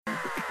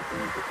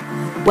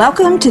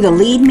Welcome to the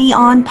Lead Me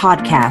On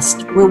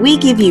podcast, where we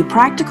give you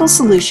practical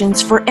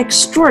solutions for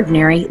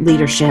extraordinary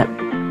leadership.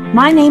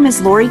 My name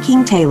is Lori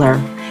King Taylor,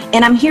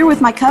 and I'm here with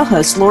my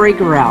co-host, Lori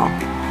Gurrell.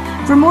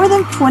 For more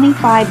than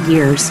 25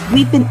 years,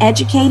 we've been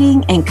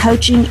educating and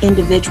coaching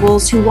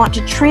individuals who want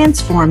to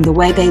transform the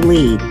way they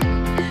lead.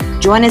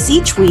 Join us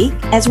each week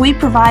as we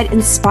provide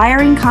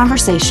inspiring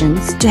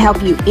conversations to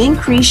help you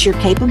increase your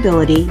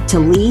capability to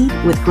lead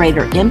with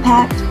greater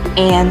impact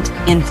and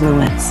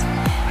influence.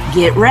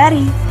 Get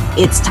ready.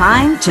 It's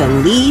time to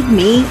lead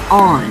me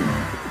on.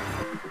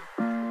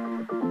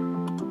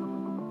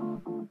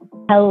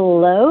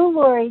 Hello,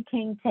 Lori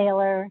King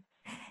Taylor.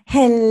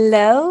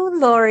 Hello,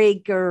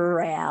 Lori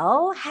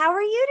Gurrell. How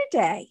are you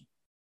today?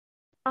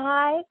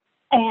 I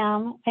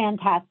am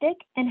fantastic.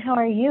 And how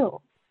are you?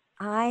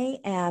 I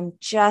am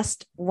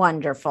just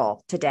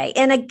wonderful today.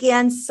 And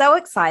again, so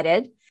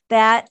excited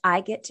that I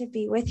get to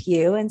be with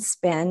you and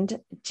spend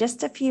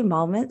just a few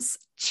moments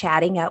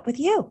chatting up with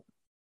you.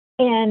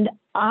 And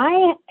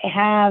I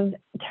have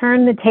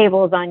turned the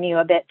tables on you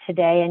a bit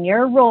today, and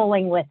you're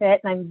rolling with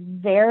it. And I'm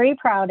very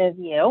proud of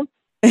you.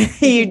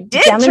 You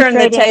did turn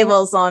the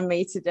tables on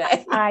me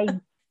today. I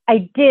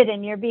did,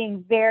 and you're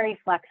being very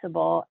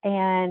flexible.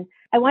 And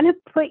I want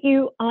to put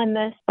you on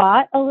the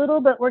spot a little,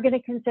 but we're going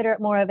to consider it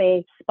more of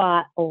a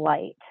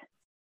spotlight.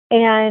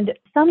 And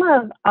some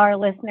of our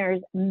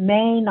listeners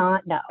may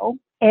not know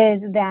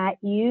is that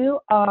you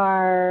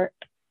are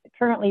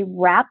currently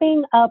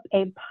wrapping up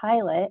a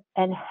pilot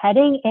and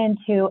heading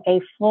into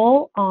a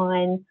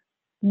full-on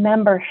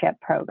membership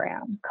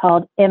program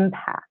called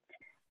Impact.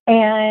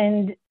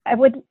 And I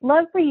would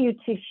love for you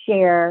to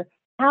share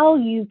how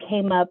you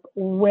came up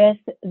with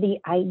the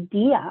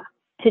idea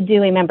to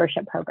do a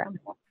membership program.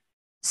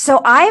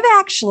 So I've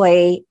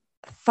actually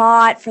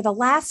thought for the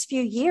last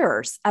few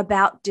years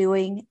about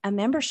doing a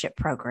membership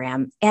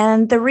program.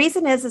 And the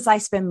reason is I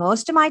spend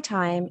most of my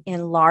time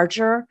in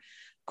larger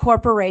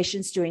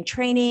corporations doing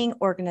training,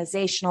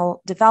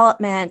 organizational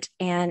development,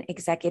 and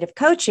executive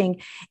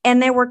coaching.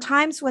 And there were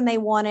times when they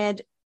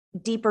wanted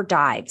deeper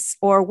dives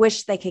or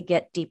wish they could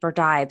get deeper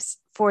dives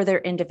for their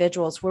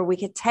individuals where we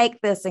could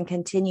take this and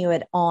continue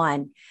it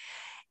on.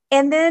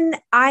 And then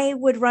I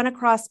would run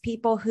across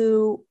people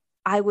who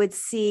I would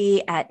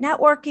see at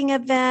networking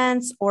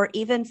events or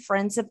even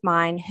friends of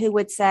mine who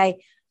would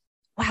say,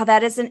 wow,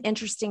 that is an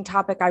interesting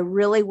topic. I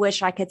really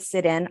wish I could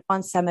sit in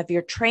on some of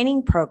your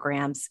training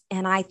programs.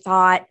 And I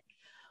thought,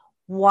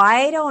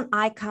 why don't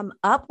I come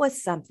up with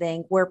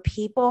something where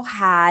people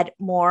had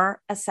more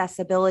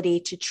accessibility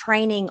to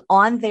training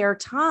on their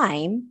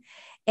time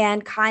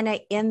and kind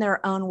of in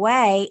their own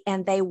way,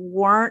 and they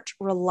weren't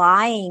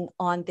relying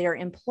on their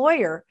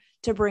employer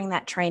to bring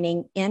that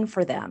training in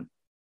for them.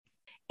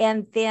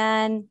 And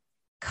then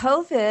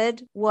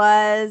COVID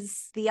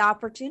was the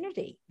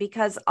opportunity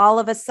because all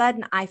of a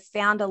sudden I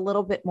found a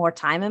little bit more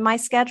time in my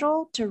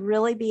schedule to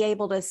really be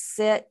able to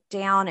sit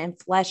down and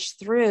flesh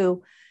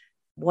through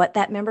what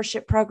that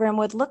membership program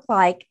would look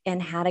like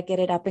and how to get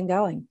it up and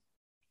going.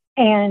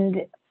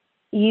 And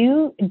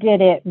you did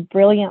it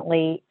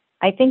brilliantly.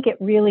 I think it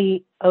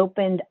really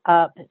opened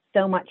up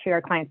so much for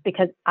your clients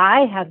because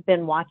I have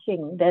been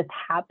watching this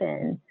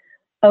happen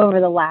over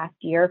the last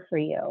year for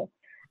you.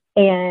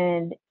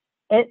 And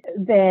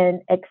it's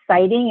been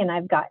exciting, and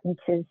I've gotten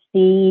to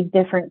see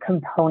different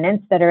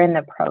components that are in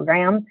the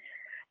program.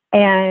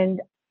 And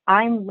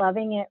I'm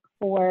loving it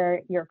for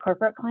your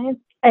corporate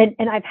clients. And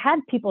I've had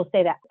people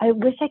say that, I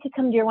wish I could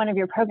come to one of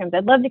your programs.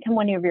 I'd love to come to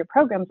one of your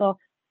programs. Well,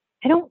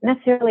 I don't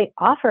necessarily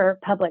offer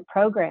public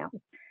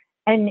programs.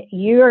 And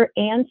you're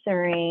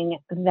answering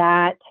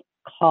that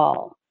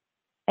call.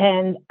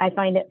 And I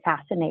find it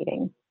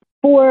fascinating.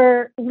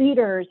 For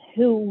leaders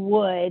who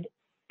would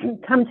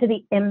come to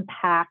the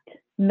Impact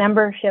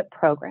membership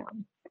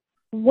program,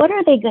 what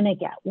are they going to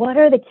get? What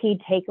are the key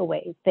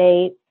takeaways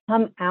they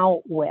come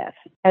out with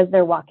as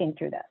they're walking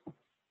through this?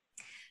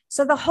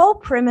 So the whole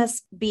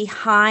premise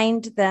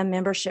behind the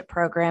membership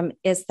program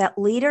is that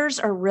leaders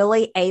are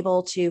really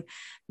able to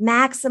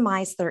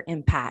maximize their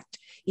impact.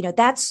 You know,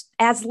 that's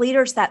as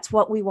leaders, that's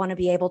what we want to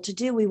be able to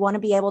do. We want to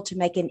be able to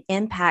make an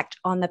impact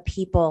on the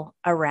people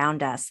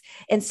around us.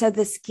 And so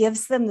this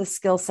gives them the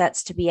skill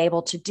sets to be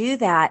able to do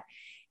that.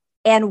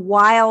 And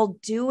while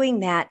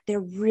doing that,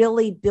 they're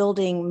really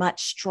building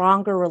much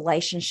stronger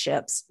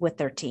relationships with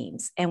their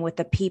teams and with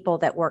the people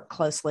that work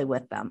closely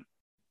with them.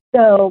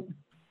 So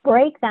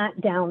break that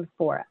down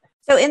for us.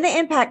 So in the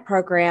Impact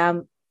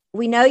program,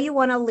 we know you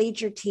want to lead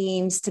your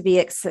teams to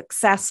be as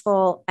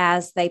successful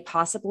as they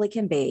possibly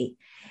can be.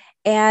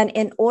 And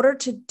in order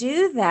to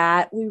do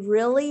that, we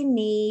really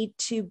need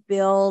to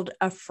build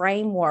a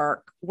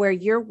framework where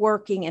you're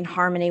working in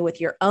harmony with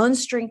your own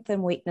strengths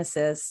and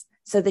weaknesses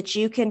so that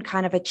you can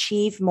kind of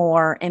achieve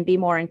more and be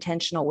more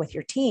intentional with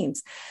your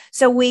teams.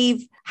 So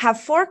we have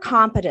 4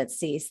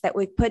 competencies that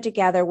we've put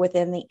together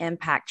within the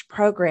Impact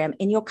program,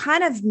 and you'll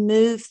kind of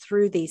move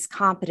through these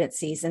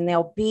competencies, and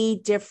there'll be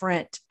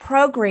different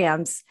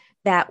programs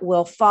that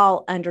will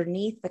fall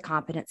underneath the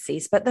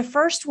competencies. But the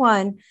first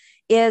one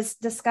is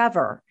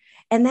discover.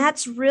 And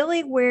that's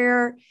really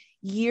where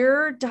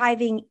you're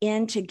diving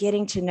into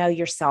getting to know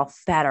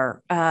yourself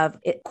better.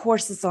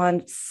 Courses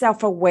on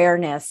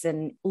self-awareness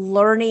and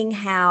learning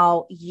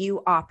how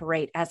you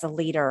operate as a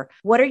leader.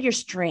 What are your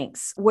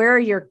strengths? Where are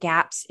your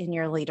gaps in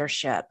your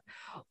leadership?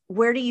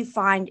 Where do you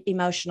find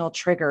emotional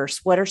triggers?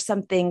 What are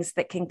some things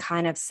that can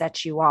kind of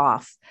set you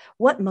off?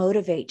 What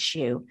motivates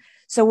you?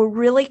 So we're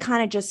really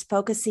kind of just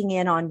focusing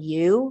in on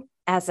you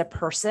as a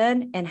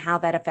person and how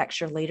that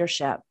affects your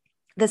leadership.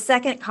 The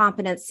second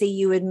competency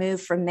you would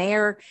move from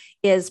there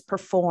is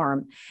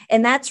perform.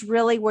 And that's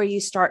really where you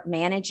start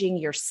managing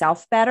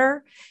yourself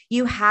better.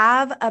 You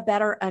have a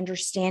better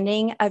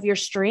understanding of your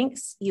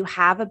strengths. You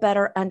have a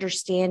better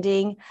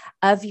understanding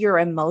of your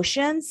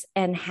emotions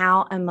and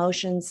how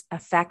emotions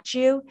affect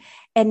you.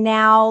 And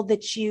now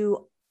that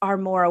you are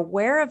more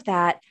aware of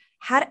that,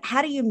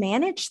 how do you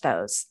manage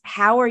those?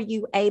 How are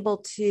you able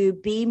to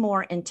be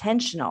more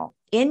intentional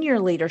in your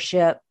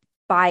leadership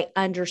by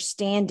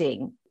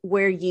understanding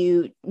where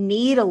you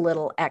need a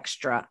little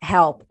extra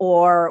help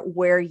or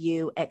where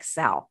you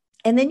excel?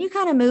 And then you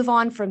kind of move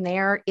on from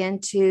there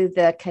into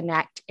the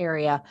connect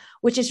area,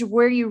 which is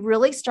where you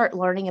really start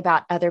learning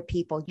about other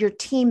people, your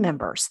team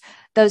members,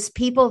 those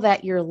people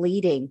that you're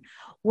leading.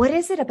 What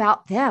is it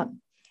about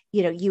them?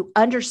 You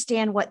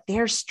understand what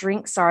their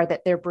strengths are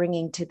that they're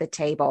bringing to the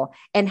table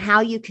and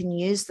how you can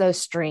use those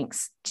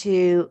strengths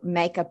to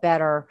make a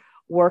better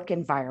work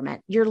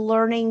environment. You're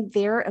learning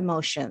their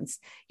emotions.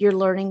 You're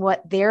learning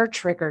what their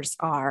triggers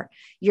are.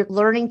 You're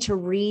learning to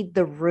read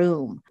the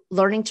room,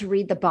 learning to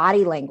read the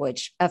body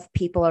language of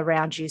people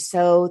around you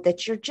so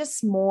that you're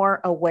just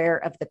more aware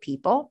of the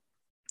people.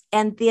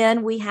 And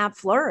then we have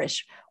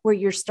Flourish, where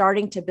you're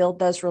starting to build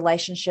those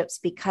relationships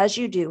because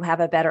you do have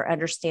a better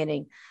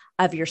understanding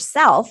of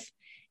yourself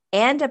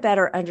and a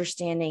better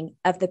understanding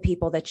of the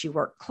people that you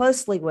work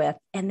closely with,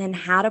 and then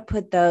how to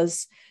put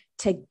those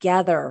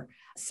together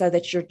so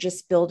that you're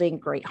just building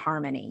great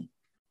harmony.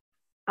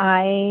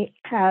 I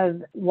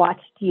have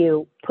watched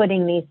you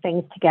putting these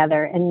things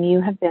together, and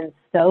you have been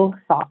so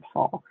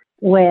thoughtful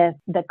with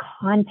the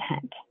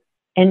content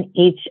in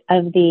each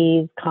of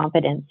these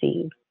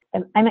competencies.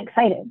 I'm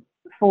excited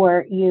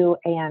for you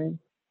and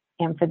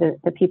for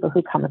the people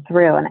who come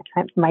through. And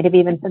I might have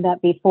even said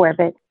that before,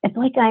 but it's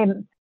like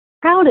I'm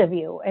proud of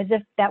you as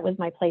if that was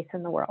my place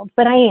in the world.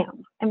 But I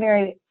am. I'm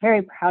very,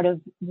 very proud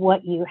of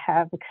what you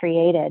have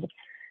created.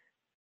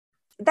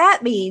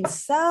 That means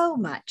so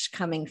much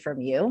coming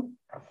from you.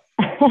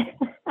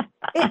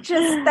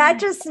 That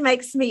just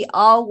makes me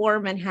all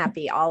warm and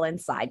happy all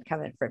inside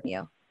coming from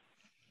you.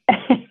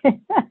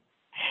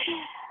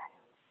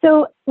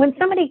 So when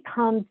somebody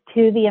comes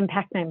to the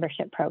Impact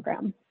Membership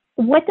Program,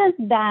 what does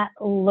that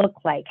look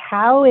like?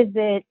 How is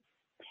it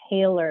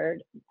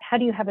tailored? How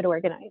do you have it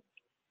organized?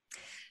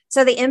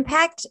 So the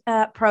Impact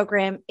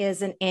program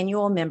is an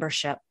annual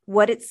membership.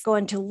 What it's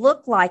going to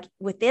look like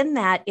within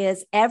that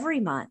is every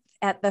month,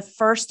 at the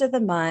first of the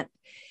month,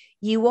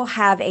 you will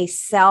have a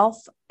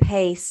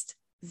self-paced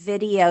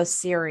video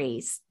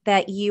series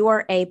that you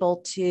are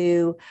able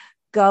to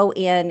go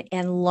in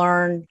and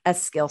learn a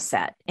skill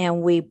set.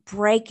 And we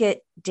break it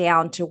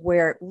down to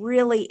where it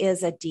really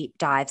is a deep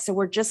dive. So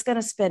we're just going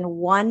to spend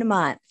 1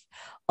 month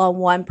on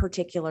one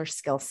particular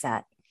skill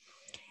set.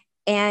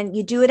 And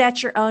you do it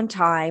at your own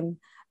time.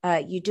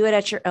 You do it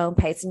at your own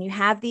pace, and you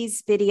have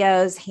these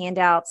videos,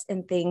 handouts,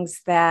 and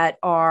things that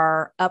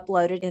are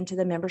uploaded into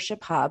the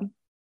membership hub.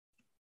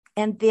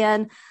 And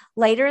then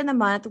later in the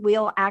month,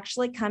 we'll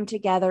actually come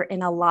together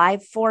in a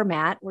live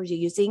format. We're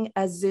using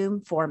a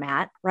Zoom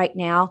format right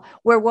now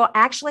where we'll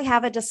actually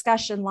have a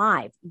discussion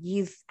live.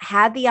 You've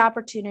had the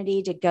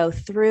opportunity to go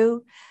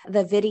through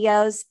the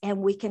videos and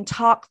we can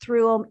talk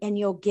through them and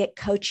you'll get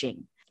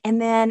coaching.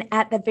 And then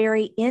at the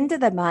very end of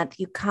the month,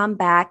 you come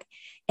back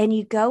and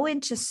you go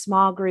into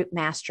small group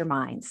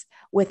masterminds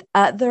with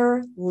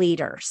other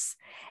leaders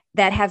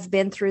that have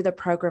been through the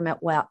program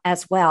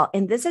as well.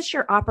 And this is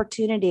your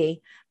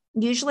opportunity.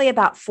 Usually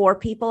about 4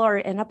 people are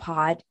in a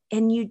pod,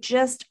 and you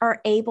just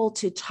are able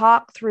to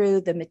talk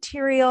through the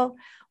material,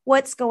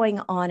 what's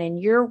going on in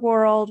your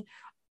world,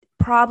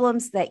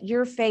 problems that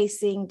you're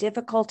facing,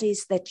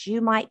 difficulties that you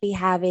might be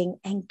having,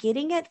 and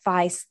getting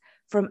advice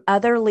from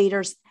other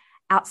leaders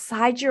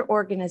outside your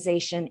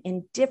organization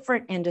in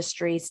different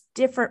industries,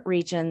 different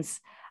regions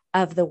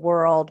of the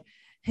world,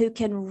 who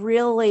can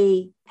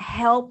really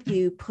help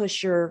you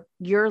push your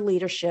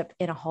leadership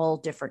in a whole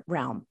different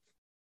realm.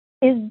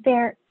 Is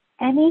there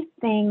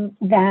anything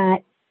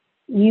that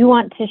you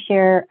want to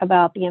share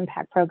about the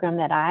Impact program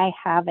that I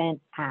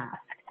haven't asked?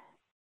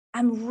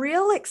 I'm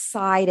real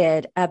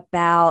excited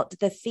about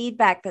the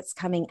feedback that's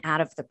coming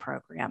out of the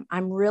program.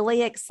 I'm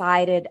really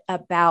excited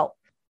about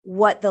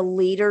what the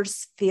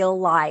leaders feel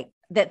like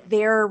that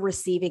they're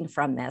receiving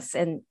from this,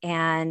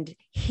 and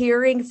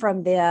hearing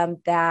from them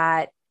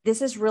that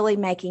this is really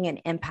making an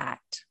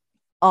impact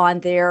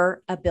on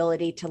their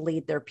ability to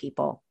lead their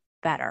people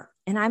better.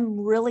 And I'm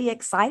really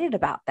excited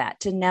about that,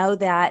 to know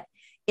that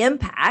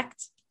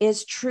Impact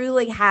is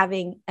truly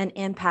having an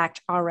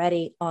impact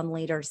already on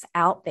leaders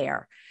out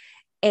there.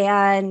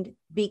 And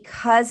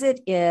because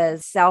it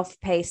is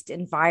self-paced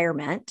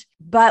environment,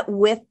 but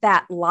with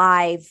that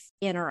live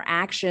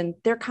interaction,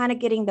 they're kind of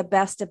getting the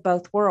best of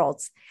both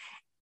worlds.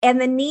 And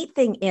the neat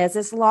thing is,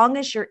 as long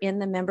as you're in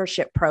the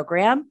membership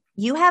program,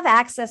 you have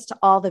access to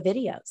all the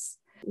videos.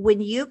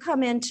 When you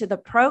come into the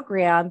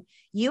program,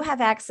 you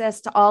have access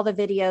to all the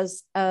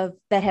videos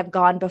that have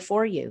gone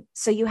before you.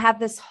 So you have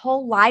this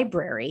whole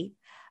library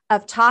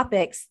of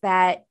topics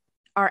that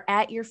are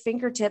at your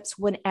fingertips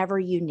whenever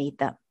you need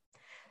them.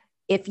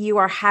 If you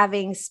are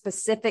having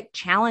specific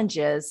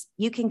challenges,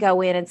 you can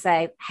go in and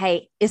say,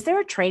 hey, is there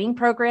a training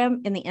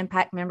program in the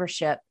Impact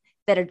membership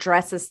that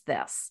addresses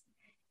this?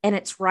 And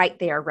it's right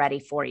there ready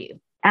for you.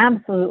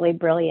 Absolutely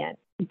brilliant.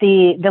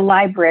 The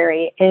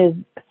library is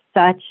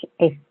such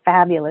a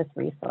fabulous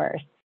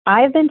resource.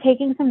 I've been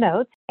taking some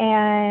notes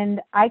and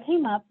I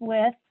came up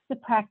with the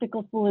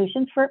practical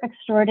solutions for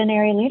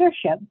extraordinary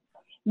leadership.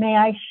 May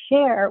I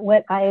share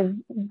what I've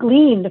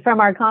gleaned from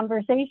our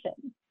conversation?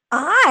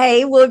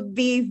 I would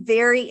be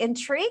very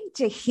intrigued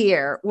to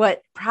hear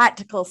what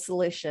practical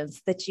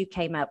solutions that you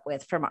came up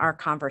with from our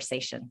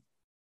conversation.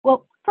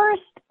 Well,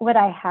 first, what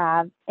I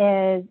have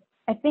is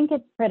I think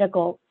it's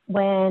critical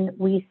when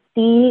we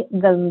see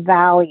the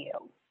value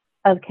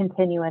of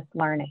continuous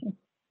learning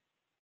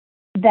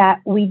that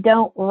we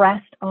don't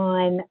rest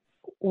on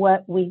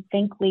what we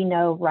think we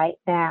know right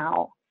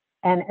now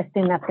and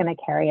assume that's going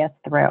to carry us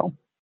through.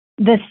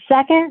 The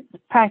second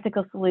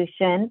practical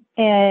solution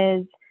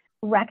is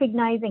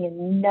recognizing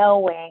and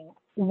knowing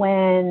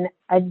when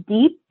a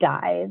deep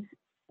dive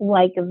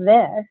like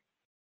this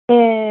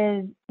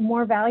is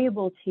more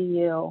valuable to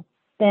you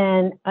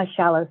than a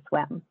shallow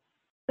swim.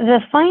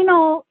 The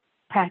final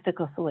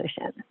practical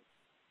solution,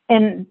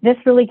 and this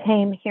really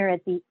came here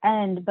at the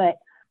end, but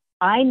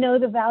I know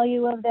the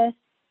value of this,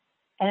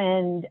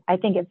 and I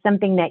think it's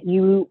something that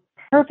you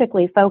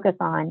perfectly focus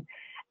on,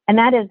 and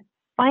that is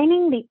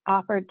finding the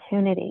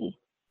opportunity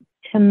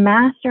to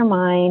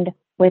mastermind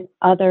with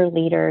other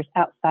leaders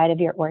outside of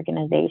your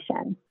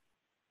organization,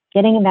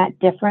 getting that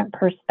different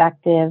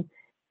perspective,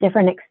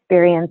 different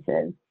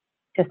experiences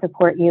to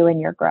support you in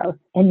your growth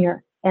and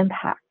your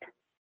impact.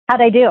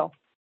 How'd I do?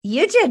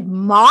 You did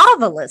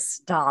marvelous,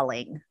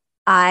 darling.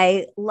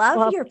 I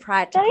love your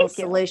practical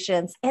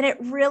solutions, and it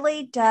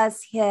really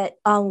does hit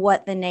on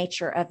what the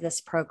nature of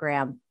this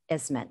program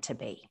is meant to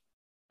be.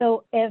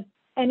 So if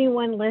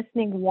anyone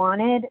listening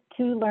wanted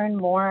to learn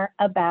more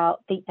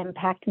about the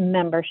Impact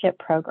membership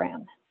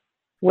program,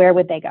 where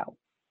would they go?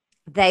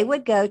 They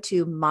would go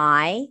to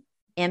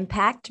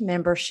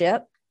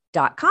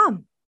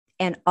myimpactmembership.com,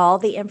 and all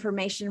the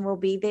information will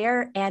be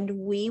there. And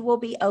we will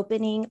be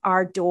opening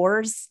our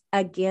doors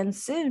again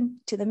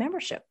soon to the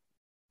membership.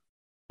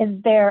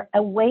 Is there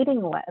a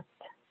waiting list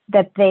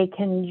that they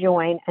can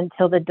join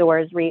until the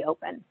doors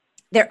reopen?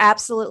 There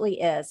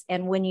absolutely is.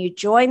 And when you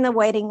join the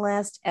waiting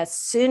list, as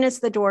soon as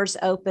the doors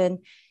open,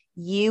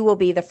 you will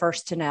be the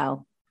first to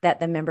know that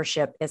the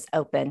membership is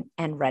open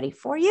and ready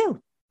for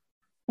you.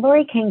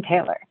 Lori King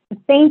Taylor,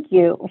 thank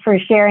you for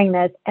sharing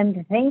this,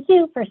 and thank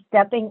you for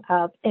stepping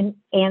up and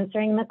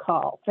answering the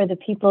call for the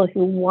people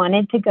who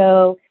wanted to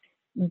go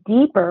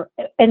deeper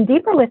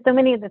with so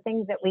many of the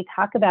things that we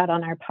talk about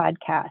on our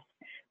podcast.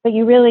 But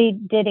you really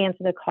did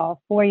answer the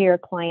call for your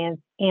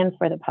clients and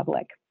for the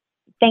public.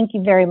 Thank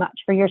you very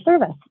much for your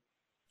service.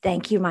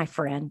 Thank you, my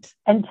friend.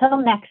 Until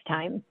next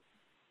time.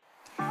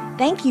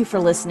 Thank you for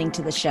listening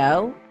to the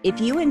show. If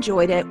you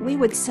enjoyed it, we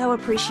would so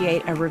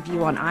appreciate a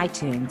review on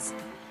iTunes.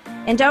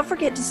 And don't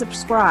forget to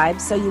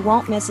subscribe so you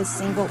won't miss a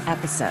single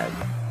episode.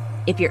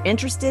 If you're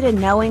interested in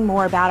knowing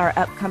more about our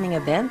upcoming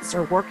events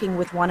or working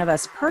with one of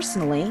us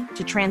personally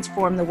to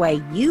transform the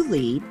way you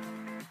lead,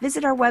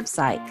 visit our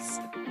websites.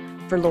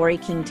 For Lori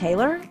King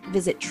Taylor,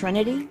 visit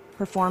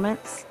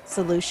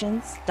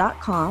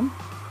trinityperformancesolutions.com.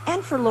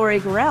 And for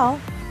Lori Gorell,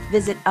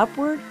 visit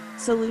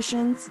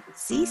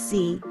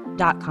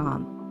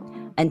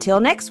upwardsolutionscc.com. Until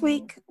next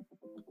week,